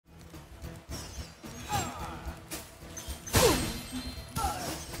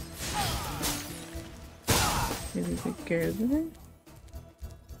we take care of that.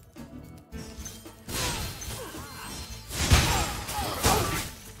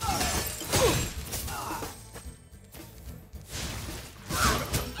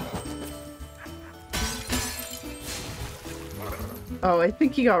 Oh, I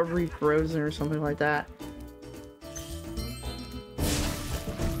think he got refrozen or something like that.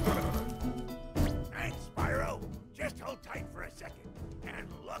 Thanks, Spyro. Just hold tight for a second and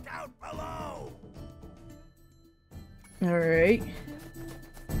look out below. All right.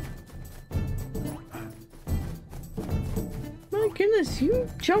 My goodness, you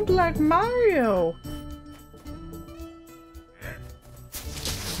jump like Mario.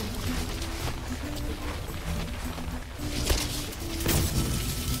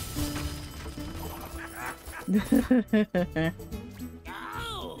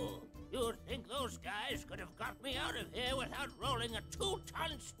 Oh, you'd think those guys could have got me out of here without rolling a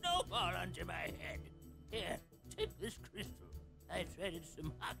 2-ton snowball onto my head. Here, take this crystal. I traded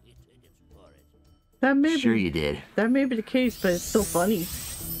some hockey tickets for it. That may Sure be, you did. that may be the case, but it's still funny.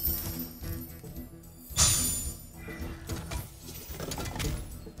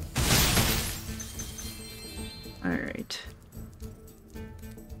 Alright.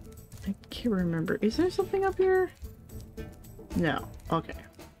 I can't remember. Is there something up here? No. Okay.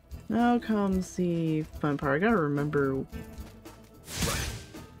 Now comes the fun part. I gotta remember.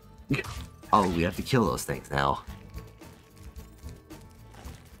 Oh, we have to kill those things now.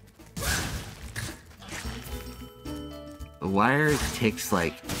 Why are ticks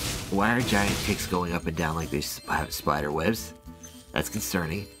like... Why are giant ticks going up and down like they're spider webs? That's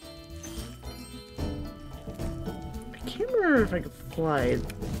concerning. I can't remember if I could fly.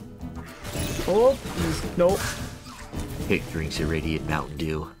 Oh, nope. Tick drinks irradiate Mountain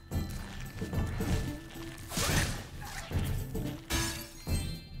Dew.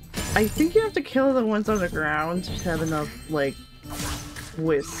 I think you have to kill the ones on the ground to have enough, like,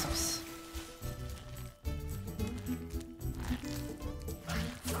 wisps.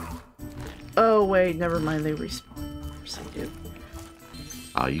 Oh, wait, never mind, they respawn. Of course they do.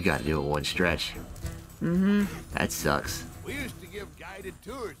 Oh, you gotta do it one stretch. Mm-hmm. That sucks. We used to give guided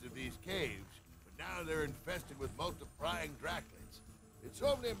tours of these caves, but now they're infested with multiplying draklets. It's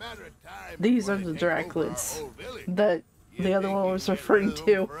only a matter of time. These before are they the take over our draklets whole village. that You the other think one you was can get referring rid of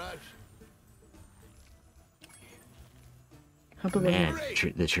them to. for us? How about they- Man,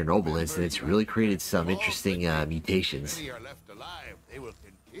 the Chernobyl incidents really created some interesting mutations. Many are left alive. They will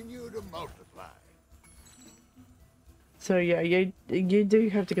continue to multiply. So yeah, you do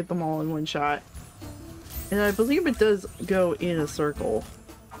have to get them all in one shot. And I believe it does go in a circle.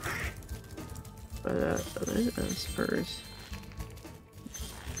 But those first.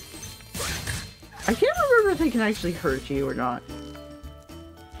 I can't remember if they can actually hurt you or not.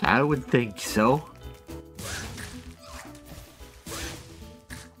 I would think so.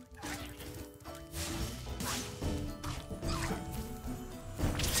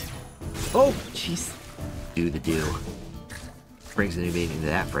 Oh, jeez. Do the do. Brings a new meaning to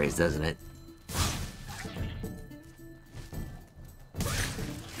that phrase, doesn't it?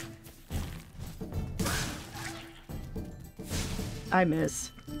 I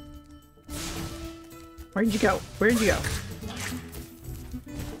miss. Where'd you go? Where'd you go?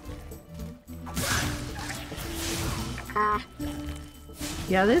 Ah.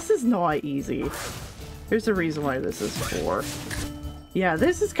 Yeah, this is not easy. There's a reason why this is 4. Yeah,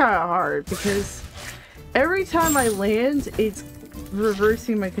 this is kind of hard because every time I land, it's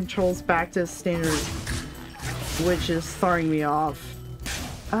reversing my controls back to standard, which is throwing me off.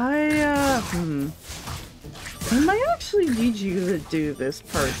 I might actually need you to do this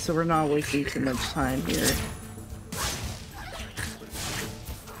part so we're not wasting too much time here.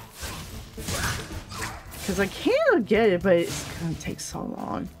 Because I can get it, but it's gonna take so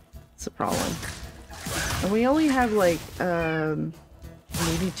long. It's a problem. And we only have like,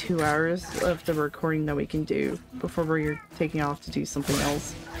 maybe 2 hours of the recording that we can do before we're taking off to do something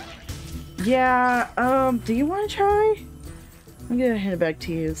else. Yeah, do you want to try? I'm gonna hand it back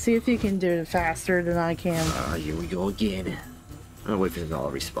to you. See if you can do it faster than I can. Here we go again. I'll wait for them all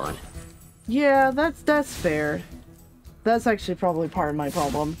to respawn. Yeah, that's fair. That's actually probably part of my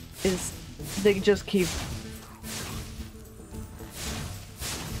problem, is they just keep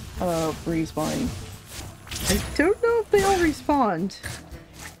respawning. I don't know if they all respawned.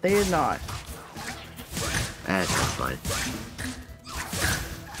 They did not. That's not fun.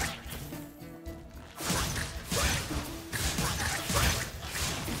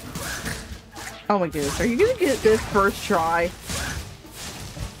 Oh my goodness, are you gonna get this first try?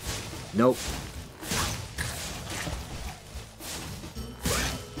 Nope.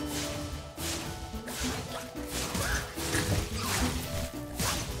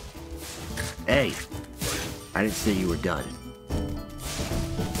 I didn't say you were done.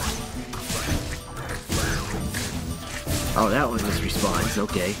 Oh, that one just respawns.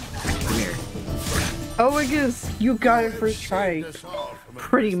 Okay. Come here. Oh, I guess you got it first try.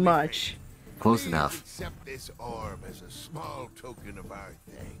 Pretty much. Close enough. Accept this orb as a small token of our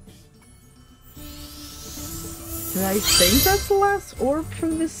thanks. And I think that's the last orb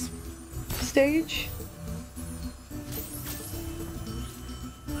from this stage.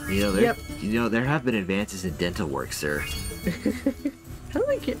 There have been advances in dental work, sir. How do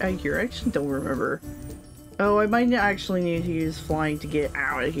I get out here? I actually don't remember. Oh, I might actually need to use flying to get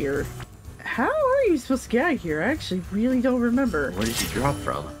out of here. How are you supposed to get out of here? I actually really don't remember. Where did you drop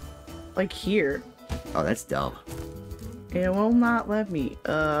from? Like here. Oh, that's dumb. It will not let me.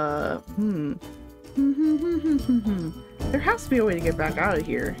 There has to be a way to get back out of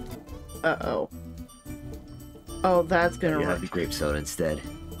here. Uh-oh. Oh, that's gonna You have the grape soda instead.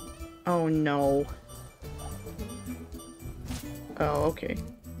 Oh no. Oh, okay.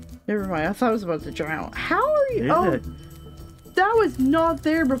 Never mind. I thought I was about to drown. How are you? That was not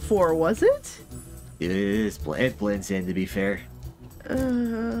there before, was it? It is. It blends in, to be fair.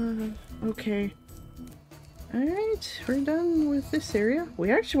 Okay. Alright, we're done with this area.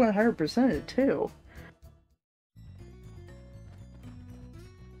 We actually went 100% it too.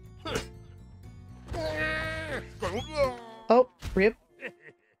 Oh, rip.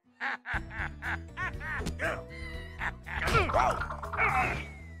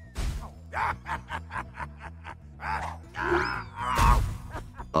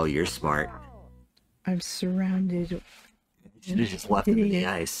 Oh, you're smart. I'm surrounded. You should have just left him in the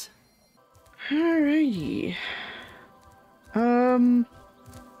ice. Alrighty. Oh,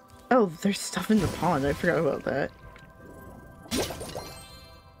 there's stuff in the pond. I forgot about that.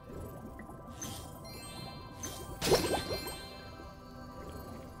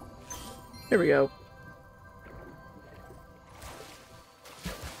 There we go.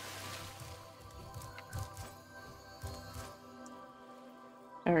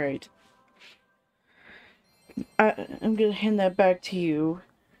 Alright. I'm gonna hand that back to you.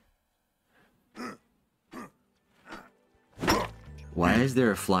 Why is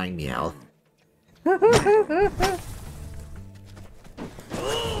there a flying meow?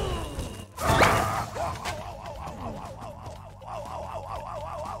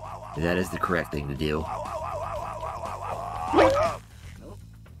 That is the correct thing to do.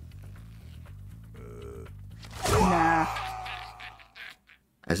 Nah.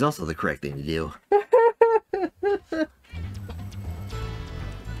 That's also the correct thing to do.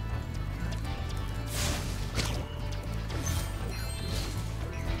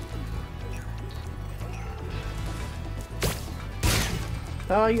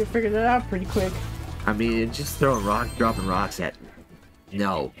 Oh, you figured it out pretty quick. I mean, just dropping rocks at...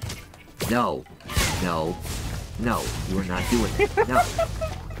 No. No. No. No. You are not doing it. No.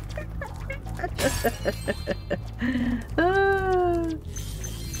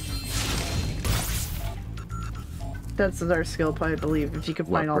 That's our skill point, I believe. If you can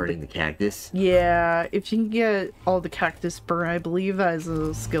find all burning the cactus? Yeah, if you can get all the cactus burn, I believe that is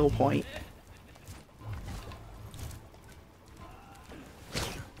a skill point.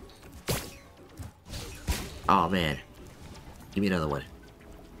 Oh man. Give me another one.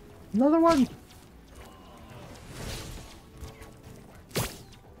 Another one.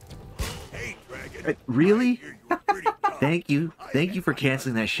 Hey, Dragon. Really? Thank you. Thank you for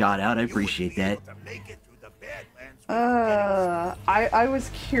canceling that shot out. I appreciate that. I was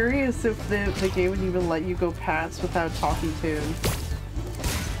curious if the game would even let you go past without talking to him.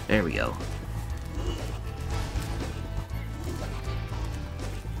 There we go.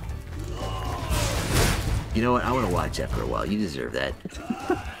 You know what? I want to watch that for a while. You deserve that.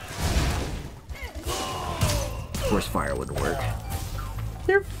 Of course, fire wouldn't work.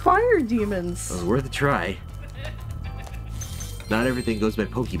 They're fire demons. It was worth a try. Not everything goes by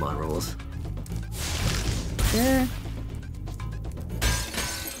Pokemon rules. Yeah.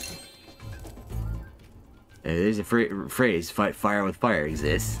 There's a phrase, fight fire with fire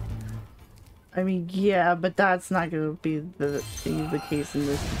exists. I mean, yeah, but that's not going to be the case in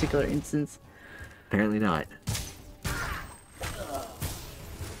this particular instance. Apparently not.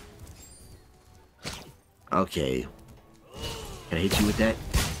 Okay. Can I hit you with that?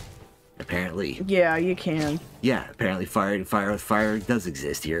 Apparently. Yeah, you can. Yeah, apparently fire with fire does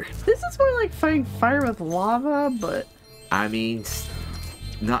exist here. This is more like fighting fire with lava, but... I mean,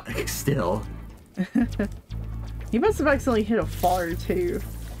 not still. You must have accidentally hit a fire too.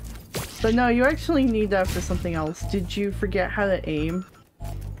 But no, you actually need that for something else. Did you forget how to aim?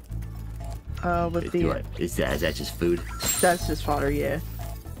 With the... Is that just food? That's just fodder, yeah.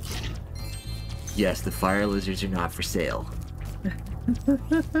 Yes, the fire lizards are not for sale.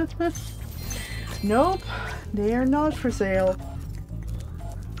 Nope, they are not for sale.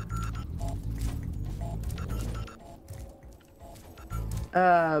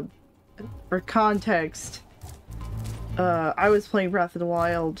 For context, I was playing Breath of the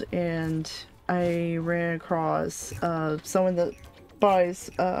Wild and I ran across someone that buys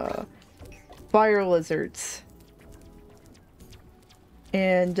fire lizards.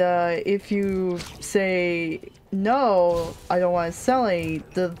 And if you say, no, I don't want to sell any,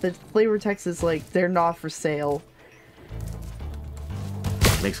 the flavor text is like, they're not for sale.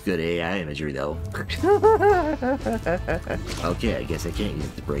 Makes good AI imagery, though. Okay, I guess I can't use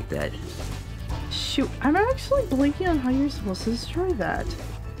it to break that. Shoot, I'm actually blanking on how you're supposed to destroy that.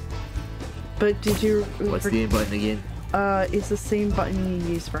 But did you... What's the aim button again? It's the same button you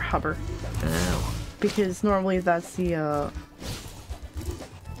use for hover. Oh. Because normally that's the,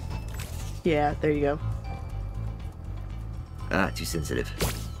 yeah, there you go. Ah, too sensitive.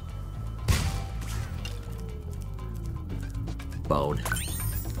 Bone.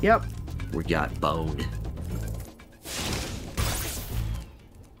 Yep. We got boned.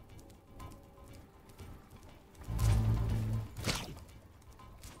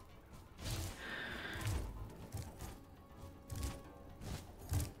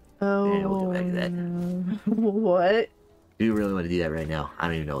 Oh. Yeah, we'll go back to that. What? Do you really want to do that right now? I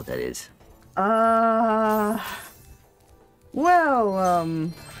don't even know what that is. Well,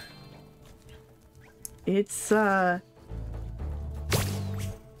 it's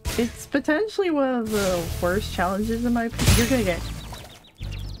potentially one of the worst challenges in my opinion. You're gonna get...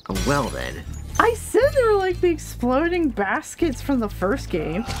 Oh, well then. I said they were like the exploding baskets from the first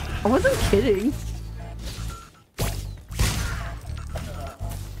game. I wasn't kidding.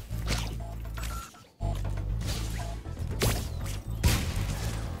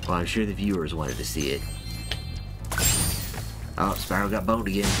 Well, I'm sure the viewers wanted to see it. Oh, Spyro got boned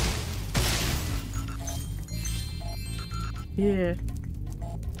again. Yeah.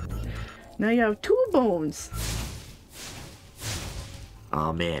 Now you have 2 bones.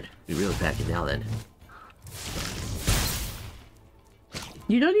 Oh man, we really packed it now then.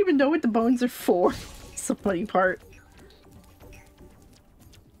 You don't even know what the bones are for. It's the funny part.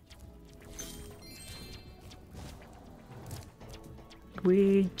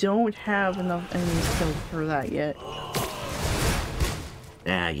 We don't have enough enemies killed for that yet.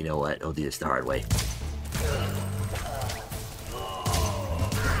 Ah, you know what? I'll do this the hard way.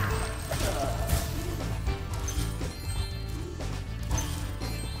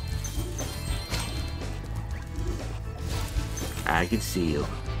 I can see you.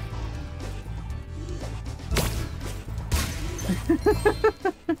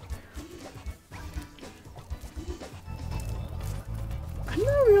 I'm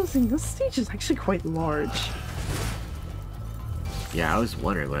not realizing this stage is actually quite large. Yeah, I was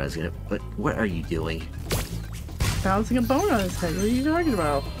wondering what I was gonna... But what are you doing? Bouncing a bone on his head. What are you talking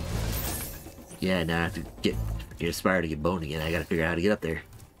about? Yeah, now I have to get Spyro to get boned again. I gotta figure out how to get up there.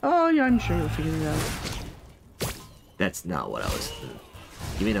 Oh, yeah, I'm sure you'll figure it out. That's not what I was...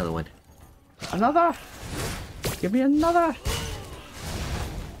 Give me another one. Another! Give me another!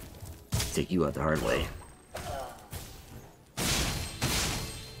 Take you out the hard way.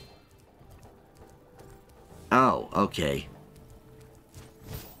 Oh, okay.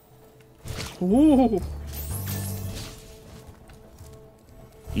 Ooh!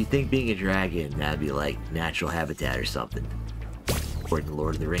 You'd think being a dragon, that'd be like natural habitat or something. According to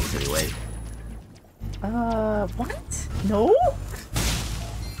Lord of the Rings, anyway. What? No?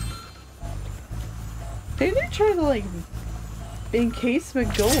 Maybe they're trying to, like, encase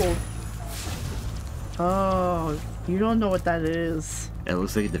with gold. Oh, you don't know what that is. It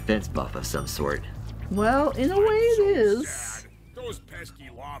looks like a defense buff of some sort. Well, in a way it is. Sad. Those pesky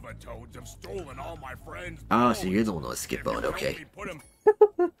lava toads have stolen all my friends. Oh, so you're the one with skip bone, okay.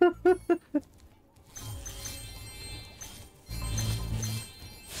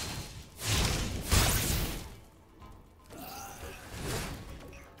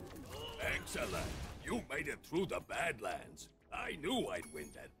 Excellent. You made it through the Badlands. I knew I'd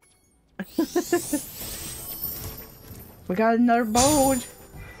win that. We got another bone.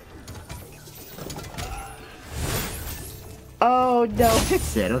 Oh no.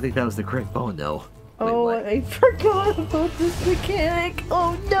 See, I don't think that was the correct bone, though. Wait, Oh, what? I forgot about this mechanic.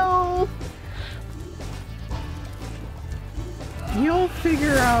 Oh no. You'll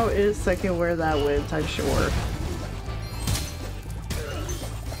figure out in a second where that went, I'm sure.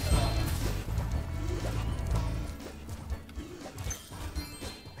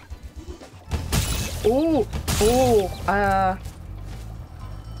 Oh,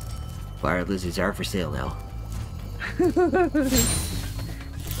 Fire lizards are for sale now.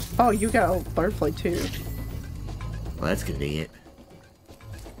 Oh, you got a butterfly too. Well, that's convenient.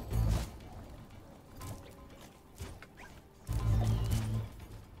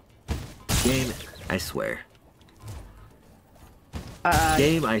 Game, I swear.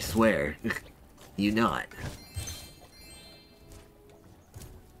 Game, I swear. You not.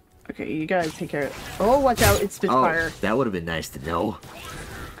 Okay, you gotta take care of it. Oh, watch out, it's Spitfire. Oh, that would have been nice to know.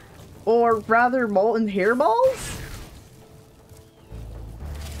 Or rather, molten hairballs?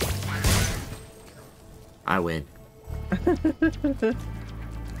 I win.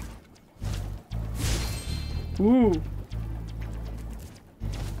 Ooh.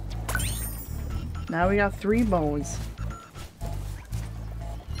 Now we got 3 bones.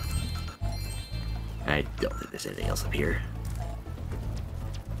 I don't think there's anything else up here.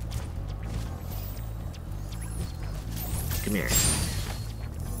 Come here.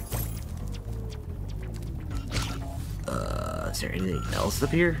 Is there anything else up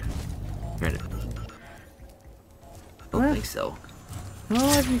here? Don't think so.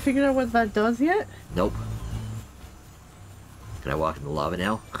 Well, have you figured out what that does yet? Nope. Can I walk in the lava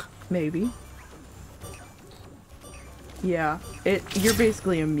now? Maybe. Yeah, you're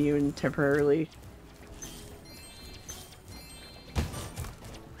basically immune temporarily.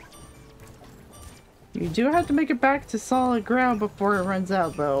 You do have to make it back to solid ground before it runs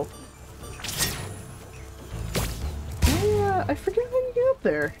out, though. I forget how you get up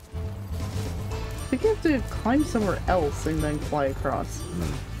there. I think you have to climb somewhere else and then fly across.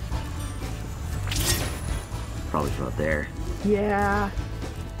 Probably from up there. Yeah.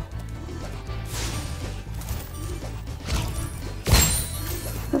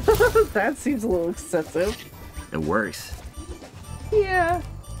 That seems a little excessive. It works. Yeah.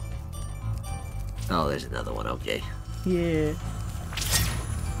 Oh, there's another one. Okay. Yeah.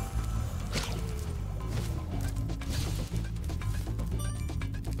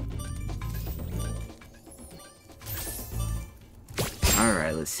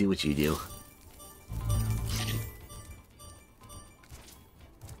 Alright, let's see what you do.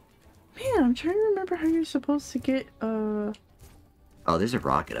 Man, I'm trying to remember how you're supposed to get, Oh, there's a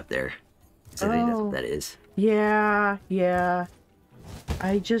rocket up there. So I think that's what that is. Yeah, yeah.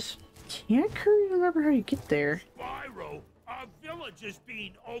 I just can't currently remember how you get there. Spyro, our village is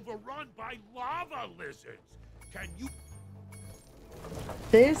being overrun by lava lizards. Can you...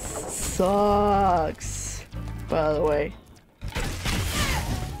 This sucks, by the way.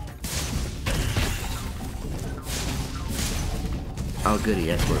 Oh, goody,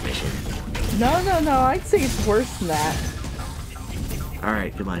 escort mission. No, I'd say it's worse than that.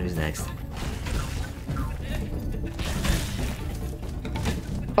 Alright, come on, who's next?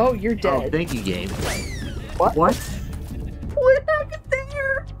 Oh, you're dead. Oh, thank you, game. What? What? What happened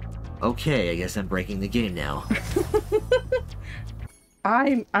there? Okay, I guess I'm breaking the game now.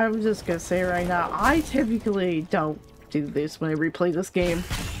 I'm just gonna say right now, I typically don't do this when I replay this game.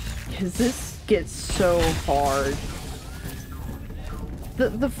 Because this gets so hard.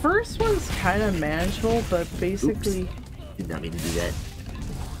 The first one's kind of manageable, but basically... Oops. Did not mean to do that.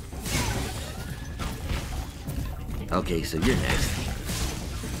 Okay, so you're next.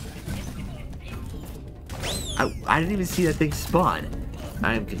 I didn't even see that thing spawn.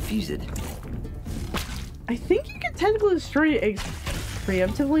 I am confused. I think you can technically destroy it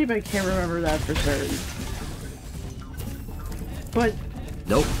preemptively, but I can't remember that for certain. But...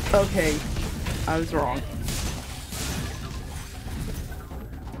 Nope. Okay. I was wrong.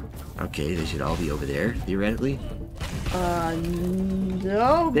 Okay, they should all be over there, theoretically.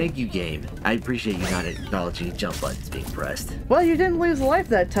 No. Thank you, game. I appreciate you not acknowledging jump buttons being pressed. Well, you didn't lose a life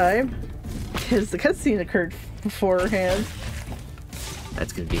that time. Because the cutscene occurred beforehand.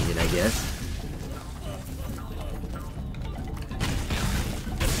 That's convenient, I guess.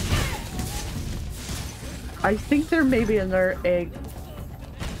 I think there may be another egg.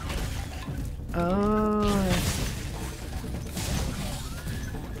 Oh.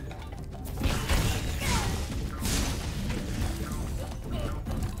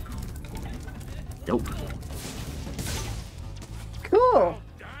 Nope. Cool.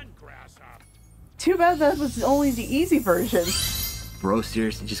 Too bad that was only the easy version. Bro,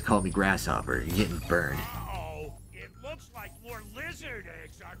 seriously, just call me Grasshopper. You're getting burned. Uh-oh, it looks like more lizard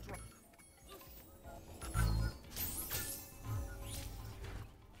eggs are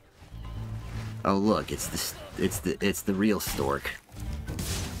Oh look, it's the real stork.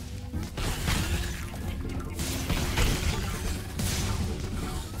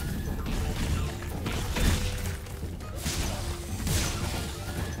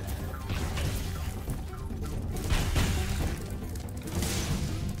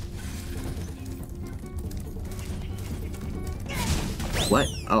 What?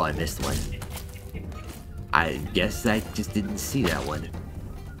 Oh, I missed one. I guess I just didn't see that one.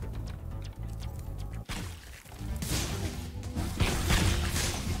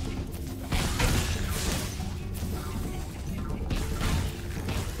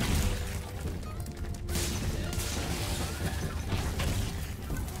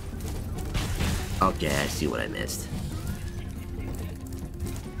 Okay, I see what I missed.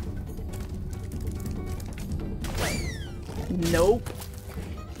 Nope.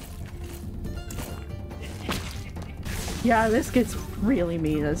 Yeah, this gets really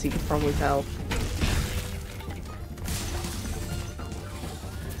mean, as you can probably tell.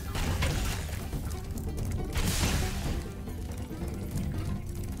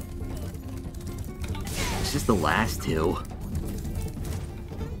 It's just the last two.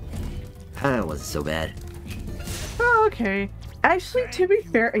 That wasn't so bad. Oh, okay. Actually, to be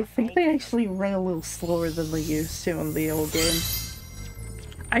fair, I think they actually ran a little slower than they used to in the old game.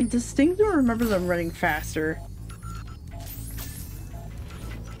 I distinctly remember them running faster.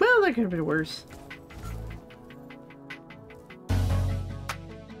 Well, that could have been worse.